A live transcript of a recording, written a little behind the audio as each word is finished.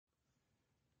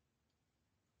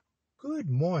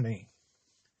Good morning.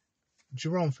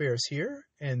 Jerome Ferris here,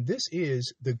 and this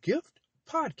is the Gift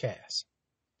Podcast.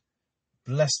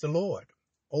 Bless the Lord,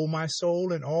 O my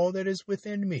soul, and all that is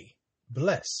within me.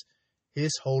 Bless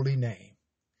his holy name.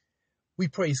 We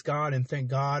praise God and thank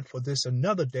God for this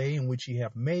another day in which he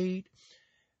have made.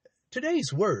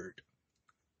 Today's word,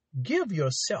 give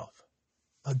yourself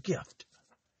a gift.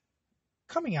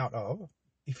 Coming out of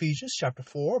Ephesians chapter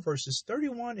 4, verses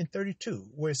 31 and 32,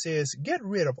 where it says, get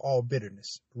rid of all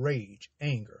bitterness, rage,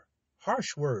 anger,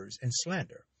 harsh words, and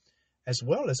slander, as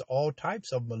well as all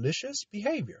types of malicious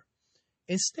behavior.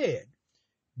 Instead,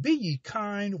 be ye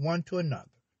kind one to another,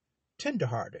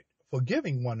 tenderhearted,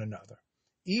 forgiving one another,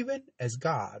 even as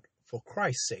God, for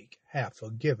Christ's sake, hath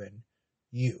forgiven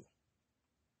you.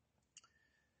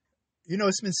 You know,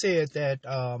 it's been said that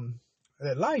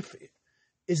that life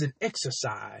is an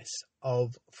exercise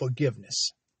of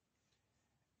forgiveness.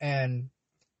 And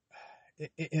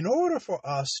in order for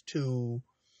us to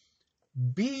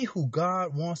be who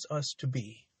God wants us to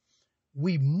be,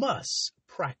 we must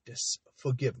practice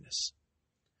forgiveness.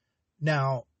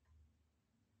 Now,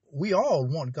 we all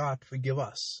want God to forgive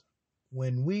us.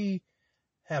 When we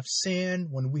have sinned,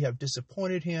 when we have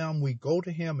disappointed him, we go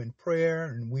to him in prayer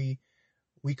and we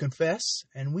confess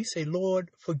and we say,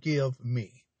 Lord, forgive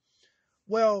me.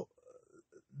 Well,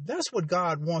 that's what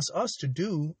God wants us to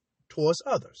do towards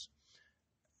others.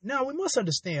 Now, we must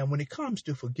understand when it comes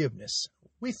to forgiveness,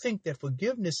 we think that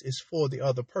forgiveness is for the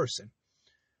other person,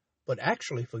 but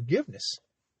actually forgiveness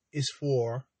is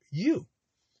for you.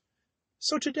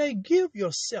 So today, give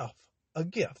yourself a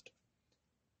gift.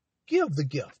 Give the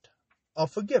gift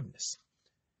of forgiveness.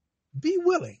 Be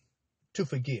willing to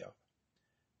forgive.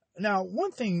 Now,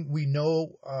 one thing we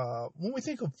know when we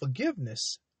think of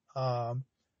forgiveness,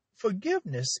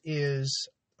 forgiveness is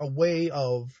a way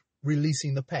of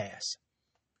releasing the past.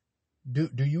 Do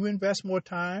you invest more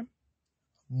time,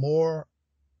 more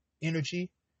energy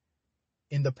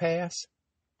in the past?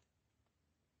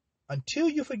 Until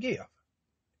you forgive,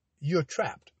 you're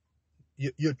trapped.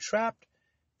 You're trapped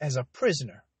as a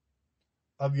prisoner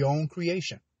of your own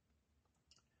creation.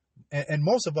 And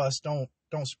most of us don't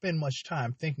spend much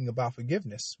time thinking about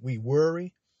forgiveness. We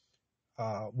worry.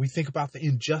 We think about the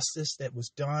injustice that was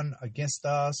done against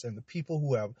us and the people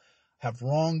who have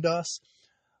wronged us.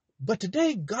 But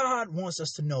today, God wants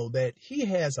us to know that he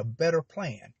has a better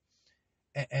plan.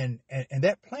 And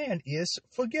that plan is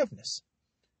forgiveness.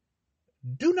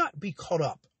 Do not be caught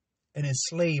up and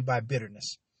enslaved by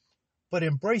bitterness, but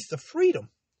embrace the freedom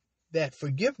that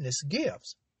forgiveness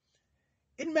gives.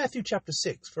 In Matthew chapter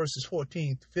 6, verses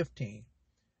 14 to 15,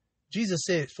 Jesus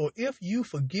said, for if you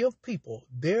forgive people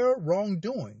their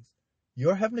wrongdoings,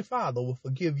 your heavenly Father will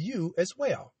forgive you as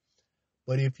well.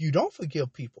 But if you don't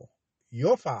forgive people,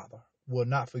 your Father will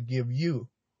not forgive you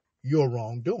your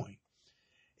wrongdoing.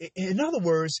 In other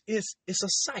words, it's a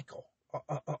cycle,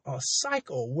 a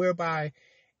cycle whereby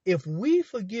if we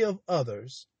forgive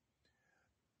others,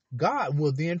 God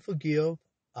will then forgive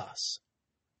us.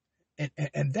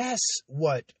 And that's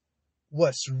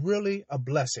what's really a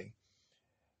blessing.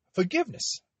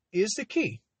 Forgiveness is the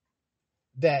key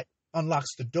that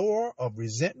unlocks the door of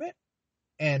resentment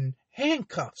and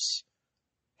handcuffs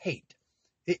hate.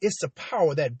 It's the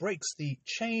power that breaks the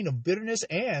chain of bitterness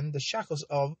and the shackles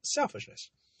of selfishness.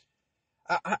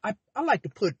 I like to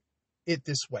put it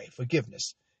this way,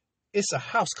 forgiveness. It's a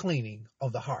house cleaning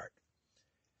of the heart.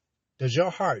 Does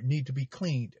your heart need to be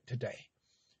cleaned today?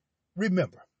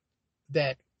 Remember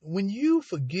that when you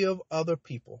forgive other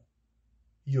people,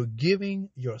 you're giving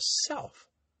yourself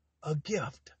a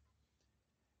gift.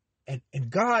 And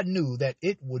God knew that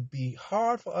it would be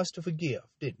hard for us to forgive,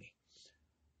 didn't he?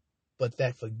 But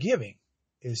that forgiving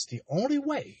is the only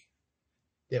way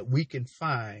that we can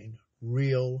find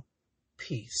real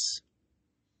peace.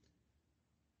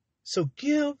 So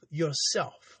give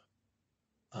yourself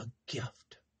a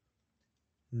gift.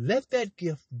 Let that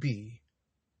gift be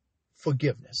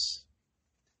forgiveness.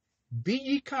 Be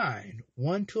ye kind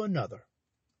one to another,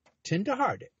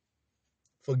 tenderhearted,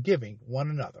 forgiving one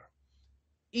another,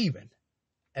 even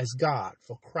as God,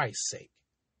 for Christ's sake,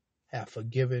 hath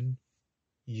forgiven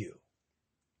you.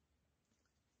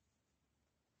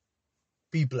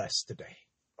 Be blessed today.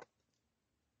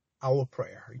 Our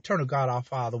prayer. Eternal God, our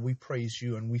Father, we praise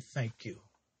you and we thank you.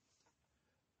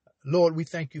 Lord, we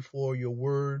thank you for your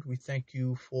word. We thank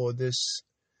you for this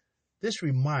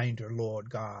reminder, Lord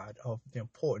God, of the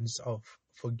importance of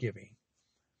forgiving.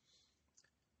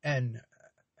 And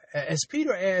as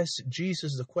Peter asked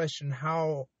Jesus the question,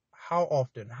 how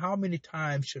often, how many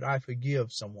times should I forgive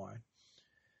someone?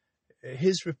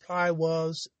 His reply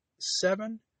was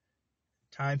 7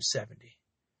 times 70.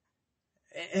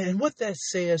 And what that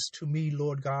says to me,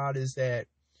 Lord God, is that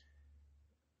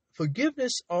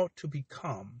forgiveness ought to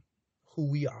become who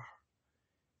we are.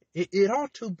 It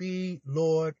ought to be,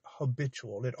 Lord,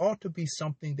 habitual. It ought to be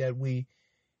something that we,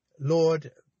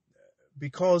 Lord,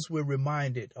 because we're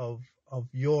reminded of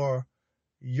your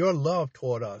love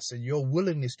toward us and your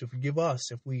willingness to forgive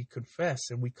us if we confess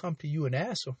and we come to you and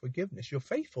ask for forgiveness. You're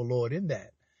faithful, Lord, in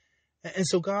that. And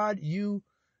so, God, you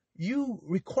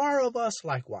require of us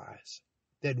likewise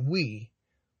that we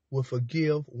will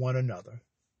forgive one another.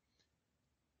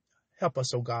 Help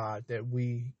us, oh God, that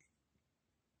we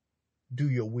do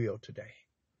your will today.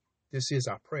 This is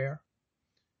our prayer.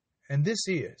 And this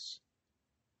is,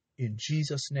 in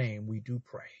Jesus' name we do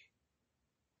pray.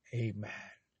 Amen.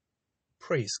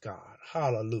 Praise God.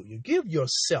 Hallelujah. Give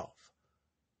yourself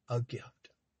a gift.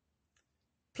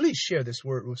 Please share this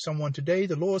word with someone today.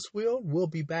 The Lord's will. We'll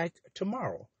be back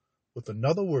tomorrow with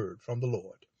another word from the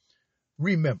Lord.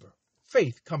 Remember,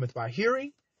 faith cometh by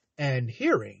hearing, and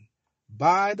hearing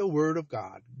by the word of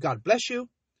God. God bless you.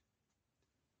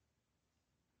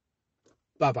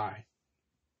 Bye-bye.